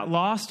is not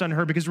lost on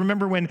her, because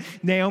remember when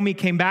Naomi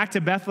came back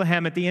to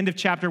Bethlehem at the end of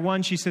chapter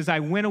 1, she says,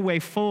 I went away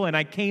full and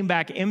I came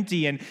back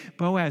empty. And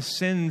Boaz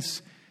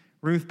sends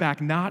Ruth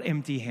back not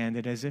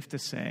empty-handed, as if to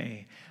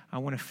say, I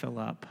want to fill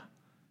up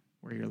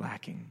where you're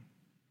lacking.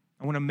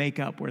 I want to make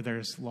up where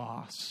there's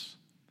loss.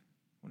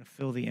 I want to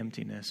fill the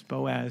emptiness.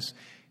 Boaz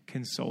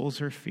consoles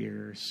her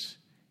fears.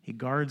 He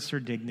guards her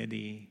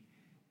dignity.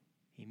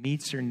 He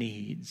meets her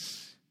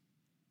needs.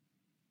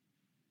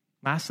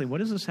 Lastly, what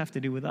does this have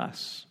to do with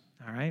us?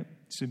 All right?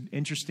 It's an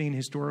interesting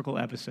historical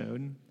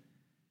episode.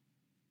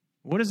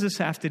 What does this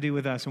have to do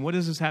with us? And what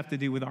does this have to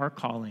do with our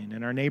calling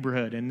and our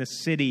neighborhood and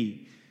this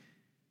city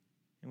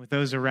and with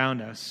those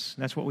around us?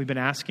 That's what we've been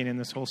asking in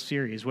this whole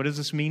series. What does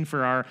this mean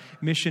for our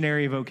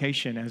missionary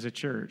vocation as a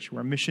church?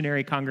 We're a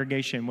missionary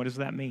congregation. What does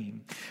that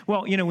mean?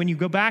 Well, when you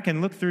go back and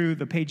look through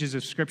the pages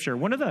of Scripture,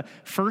 one of the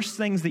first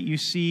things that you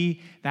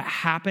see that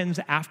happens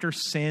after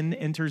sin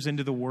enters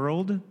into the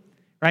world,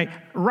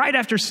 right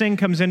after sin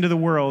comes into the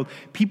world,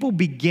 people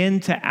begin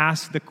to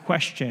ask the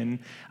question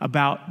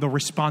about the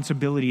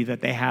responsibility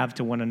that they have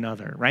to one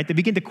another, right? They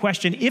begin to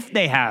question if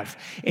they have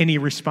any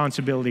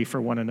responsibility for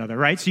one another,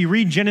 right? So you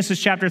read Genesis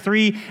chapter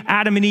 3,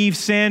 Adam and Eve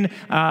sin,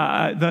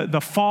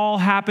 the fall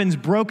happens,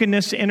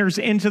 brokenness enters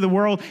into the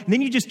world, and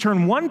then you just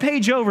turn one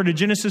page over to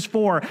Genesis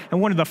 4, and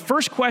one of the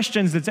first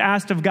questions that's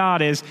asked of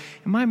God is,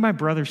 am I my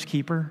brother's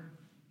keeper?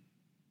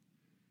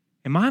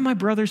 Am I my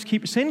brother's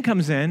keeper? Sin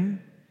comes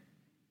in.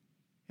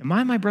 Am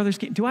I my brother's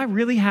keeper? Do I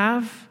really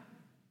have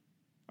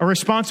a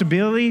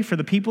responsibility for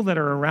the people that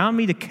are around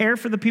me, to care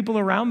for the people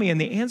around me?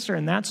 And the answer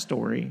in that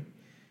story,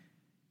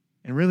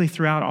 and really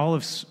throughout all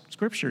of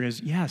Scripture,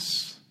 is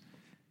yes,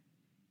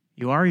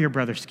 you are your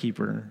brother's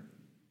keeper.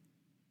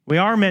 We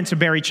are meant to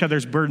bear each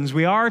other's burdens.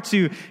 We are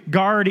to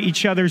guard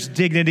each other's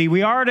dignity.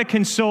 We are to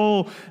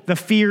console the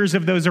fears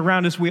of those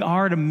around us. We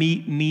are to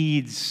meet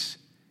needs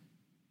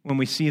when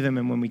we see them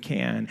and when we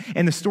can.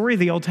 And the story of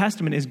the Old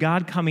Testament is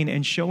God coming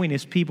and showing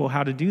his people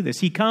how to do this.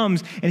 He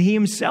comes and he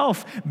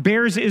himself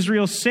bears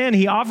Israel's sin.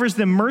 He offers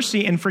them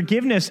mercy and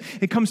forgiveness.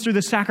 It comes through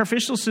the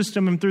sacrificial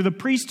system and through the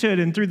priesthood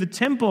and through the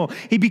temple.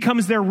 He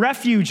becomes their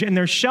refuge and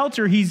their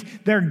shelter. He's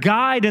their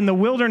guide in the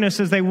wilderness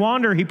as they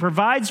wander. He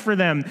provides for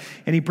them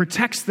and he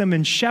protects them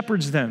and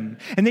shepherds them.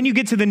 And then you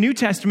get to the New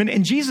Testament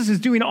and Jesus is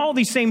doing all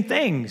these same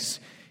things.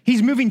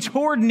 He's moving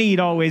toward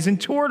need always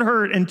and toward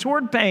hurt and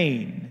toward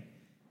pain.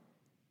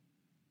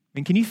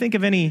 And can you think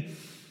of any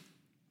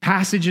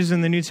passages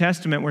in the New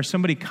Testament where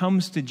somebody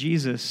comes to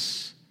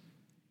Jesus,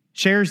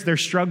 shares their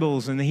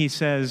struggles, and he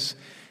says,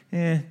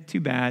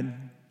 too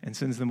bad, and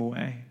sends them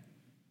away?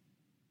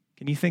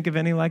 Can you think of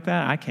any like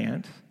that? I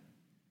can't.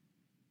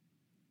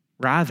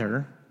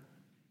 Rather,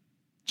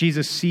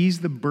 Jesus sees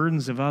the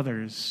burdens of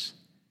others,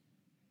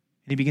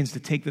 and he begins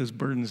to take those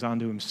burdens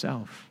onto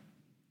himself.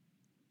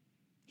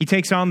 He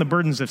takes on the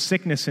burdens of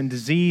sickness and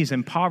disease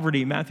and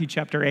poverty, Matthew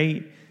chapter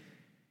 8.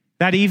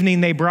 That evening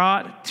they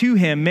brought to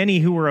him many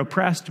who were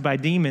oppressed by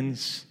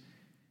demons.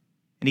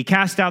 And he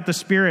cast out the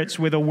spirits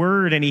with a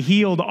word, and he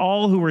healed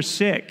all who were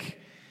sick.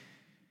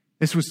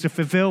 This was to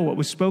fulfill what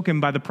was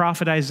spoken by the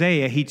prophet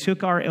Isaiah. He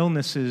took our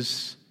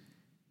illnesses,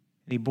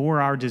 and he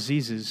bore our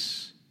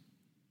diseases.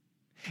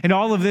 And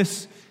all of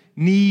this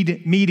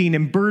need meeting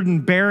and burden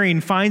bearing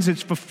finds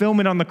its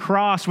fulfillment on the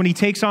cross when he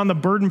takes on the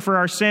burden for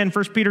our sin.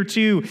 1 Peter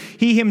 2,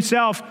 he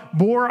himself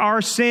bore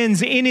our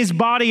sins in his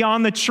body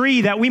on the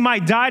tree that we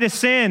might die to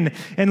sin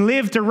and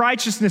live to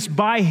righteousness.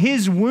 By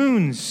his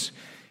wounds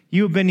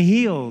you have been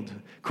healed.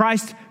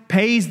 Christ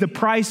pays the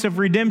price of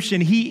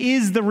redemption. He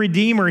is the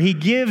Redeemer. He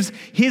gives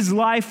his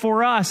life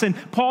for us. And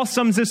Paul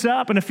sums this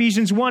up in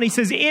Ephesians 1. He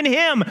says, in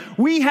him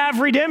we have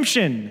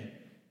redemption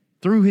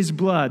through his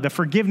blood, the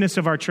forgiveness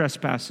of our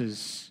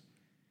trespasses,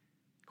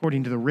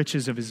 according to the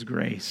riches of his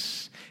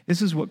grace.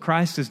 This is what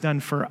Christ has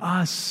done for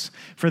us,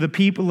 for the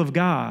people of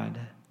God.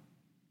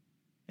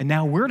 And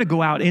now we're to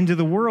go out into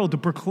the world to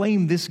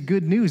proclaim this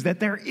good news that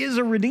there is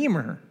a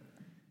Redeemer.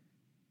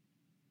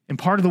 And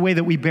part of the way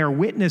that we bear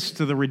witness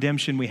to the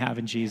redemption we have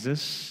in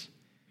Jesus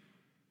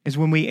is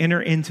when we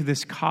enter into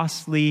this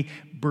costly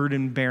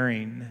burden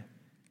bearing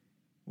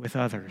with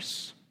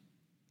others.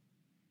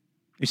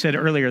 You said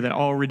earlier that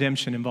all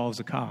redemption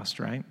involves a cost,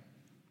 right?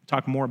 We'll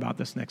talk more about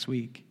this next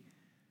week.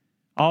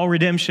 All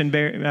redemption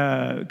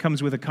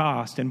comes with a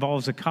cost,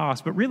 involves a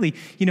cost. But really,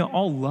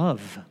 all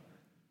love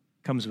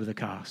comes with a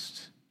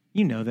cost.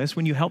 You know this.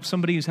 When you help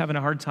somebody who's having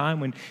a hard time,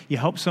 when you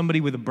help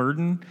somebody with a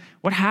burden,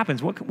 what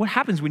happens? What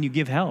happens when you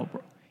give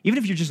help? Even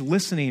if you're just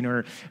listening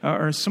or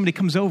somebody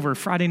comes over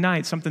Friday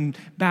night, something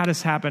bad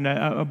has happened,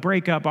 a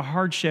breakup, a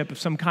hardship of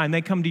some kind,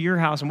 they come to your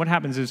house, and what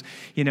happens is,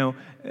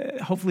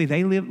 hopefully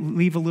they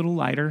leave a little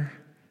lighter,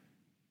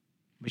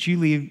 but you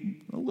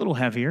leave a little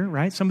heavier,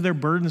 right? Some of their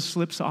burden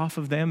slips off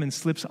of them and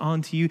slips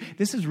onto you.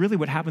 This is really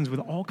what happens with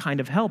all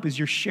kind of help, is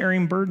you're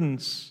sharing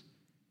burdens.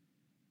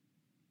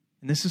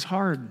 And this is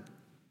hard.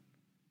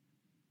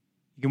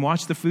 You can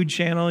watch the Food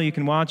Channel, you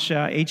can watch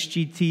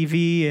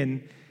HGTV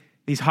and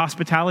these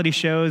hospitality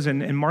shows,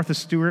 and Martha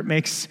Stewart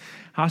makes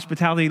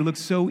hospitality look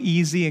so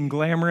easy and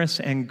glamorous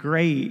and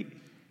great.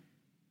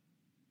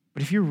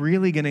 But if you're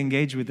really going to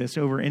engage with this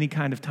over any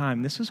kind of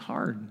time, this is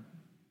hard.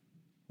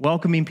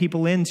 Welcoming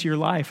people into your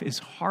life is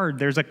hard.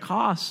 There's a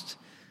cost.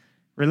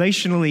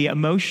 Relationally,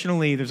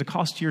 emotionally, there's a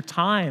cost to your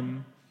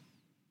time.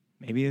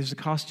 Maybe there's a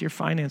cost to your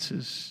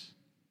finances.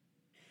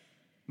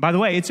 By the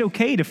way, it's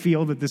okay to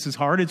feel that this is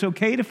hard. It's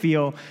okay to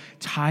feel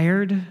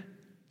tired.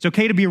 It's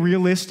okay to be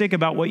realistic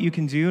about what you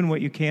can do and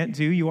what you can't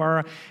do. You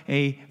are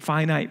a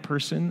finite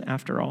person,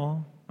 after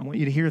all. I want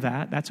you to hear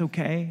that. That's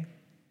okay.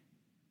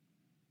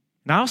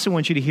 And I also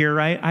want you to hear,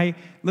 right? I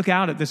look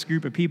out at this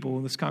group of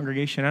people, this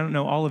congregation. I don't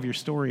know all of your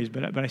stories,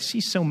 but I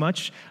see so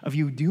much of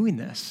you doing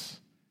this.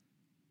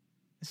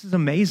 This is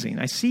amazing.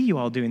 I see you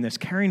all doing this,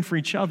 caring for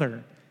each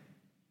other,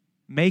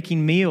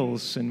 making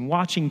meals and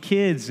watching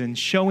kids and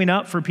showing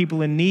up for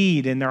people in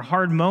need in their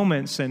hard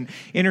moments and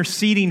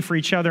interceding for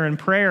each other in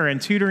prayer and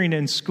tutoring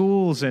in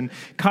schools and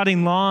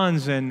cutting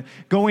lawns and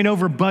going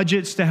over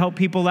budgets to help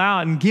people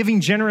out and giving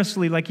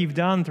generously like you've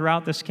done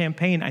throughout this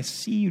campaign. I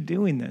see you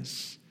doing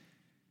this.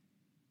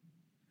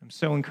 I'm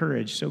so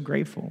encouraged, so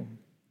grateful.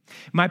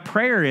 My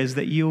prayer is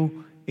that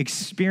you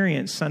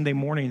experience Sunday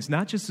mornings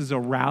not just as a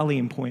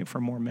rallying point for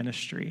more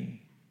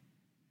ministry,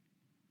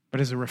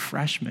 but as a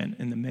refreshment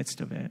in the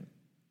midst of it.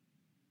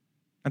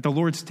 At the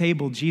Lord's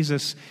table,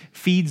 Jesus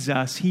feeds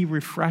us. He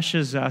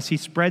refreshes us. He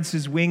spreads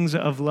his wings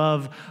of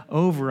love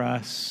over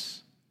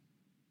us.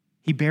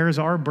 He bears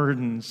our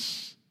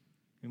burdens,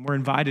 and we're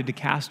invited to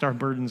cast our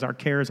burdens, our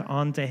cares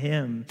onto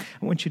him.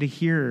 I want you to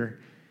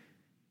hear,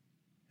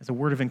 as a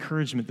word of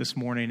encouragement this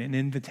morning, an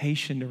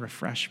invitation to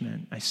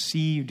refreshment. I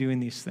see you doing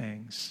these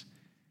things.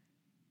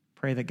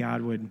 Pray that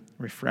God would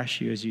refresh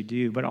you as you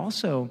do. But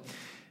also,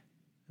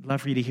 I'd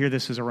love for you to hear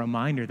this as a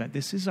reminder that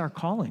this is our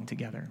calling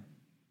together.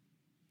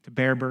 To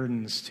bear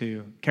burdens,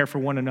 to care for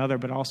one another,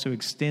 but also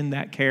extend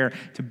that care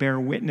to bear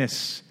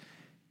witness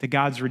to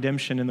God's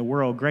redemption in the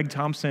world. Greg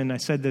Thompson, I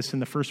said this in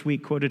the first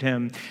week, quoted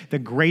him, the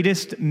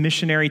greatest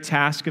missionary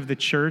task of the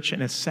church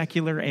in a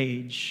secular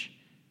age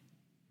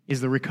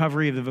is the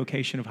recovery of the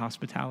vocation of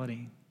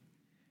hospitality.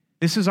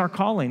 This is our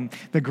calling.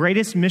 The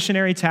greatest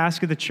missionary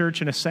task of the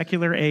church in a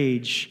secular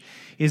age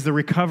is the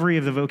recovery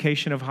of the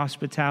vocation of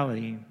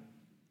hospitality.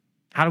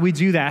 How do we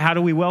do that? How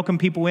do we welcome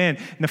people in?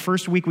 In the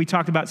first week, we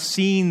talked about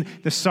seeing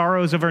the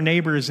sorrows of our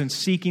neighbors and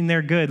seeking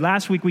their good.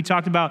 Last week, we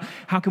talked about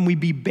how can we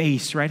be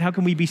base, right? How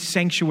can we be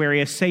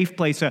sanctuary, a safe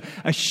place,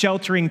 a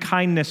sheltering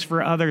kindness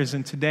for others?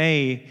 And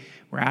today,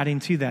 we're adding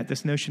to that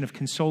this notion of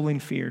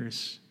consoling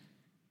fears,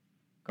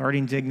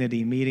 guarding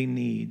dignity, meeting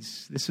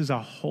needs. This is a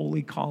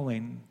holy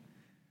calling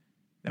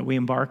that we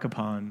embark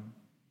upon.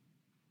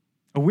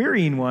 A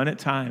wearying one at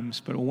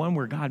times, but a one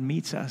where God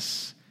meets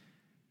us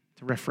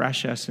to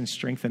refresh us and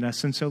strengthen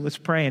us. And so let's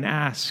pray and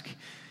ask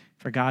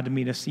for God to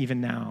meet us even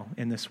now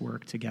in this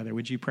work together.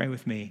 Would you pray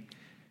with me? And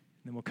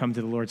then we'll come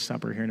to the Lord's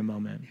Supper here in a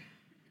moment.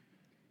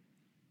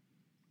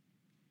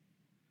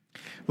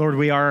 Lord,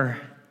 we are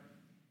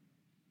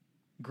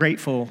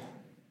grateful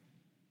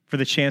for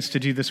the chance to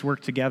do this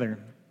work together,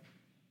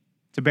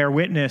 to bear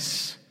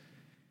witness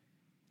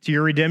to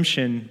your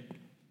redemption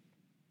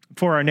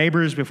before our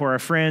neighbors, before our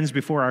friends,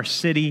 before our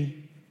city,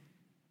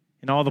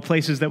 in all the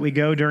places that we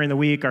go during the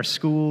week, our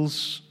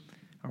schools,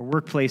 our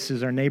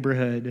workplaces, our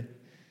neighborhood.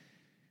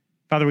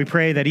 Father, we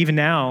pray that even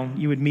now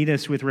you would meet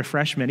us with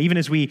refreshment. Even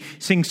as we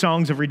sing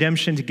songs of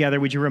redemption together,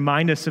 would you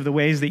remind us of the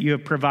ways that you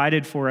have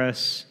provided for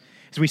us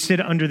As we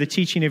sit under the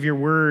teaching of your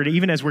word,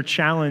 even as we're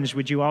challenged,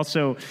 would you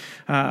also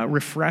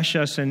refresh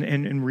us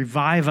and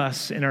revive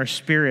us in our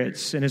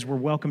spirits? And as we're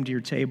welcome to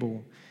your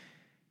table,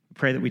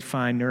 pray that we'd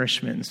find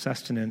nourishment and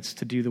sustenance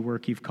to do the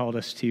work you've called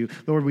us to.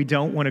 Lord, we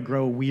don't want to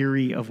grow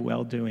weary of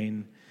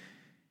well-doing.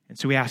 And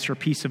so we ask for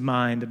peace of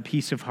mind and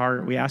peace of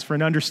heart. We ask for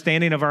an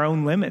understanding of our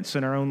own limits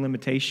and our own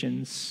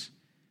limitations.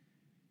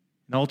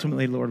 And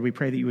ultimately, Lord, we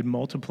pray that you would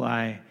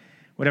multiply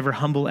whatever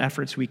humble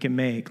efforts we can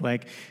make,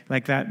 like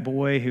that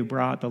boy who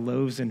brought the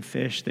loaves and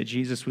fish that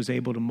Jesus was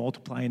able to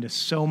multiply into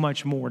so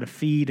much more to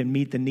feed and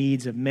meet the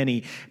needs of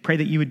many. Pray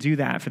that you would do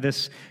that for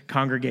this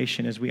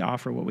congregation as we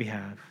offer what we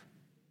have.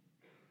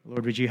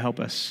 Lord, would you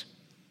help us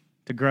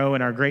to grow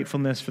in our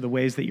gratefulness for the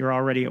ways that you're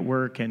already at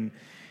work and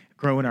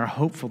grow in our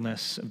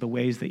hopefulness of the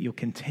ways that you'll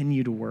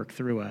continue to work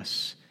through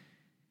us.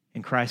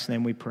 In Christ's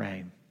name we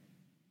pray.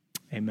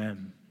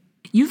 Amen.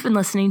 You've been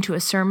listening to a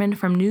sermon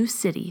from New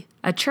City,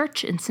 a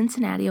church in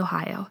Cincinnati,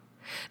 Ohio.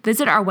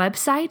 Visit our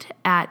website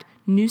at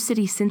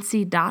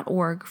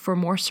newcitycincy.org for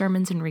more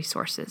sermons and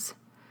resources.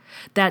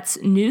 That's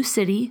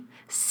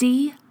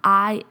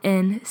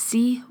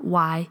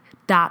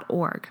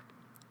newcitycincy.org.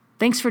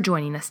 Thanks for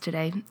joining us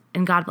today,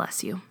 and God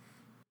bless you.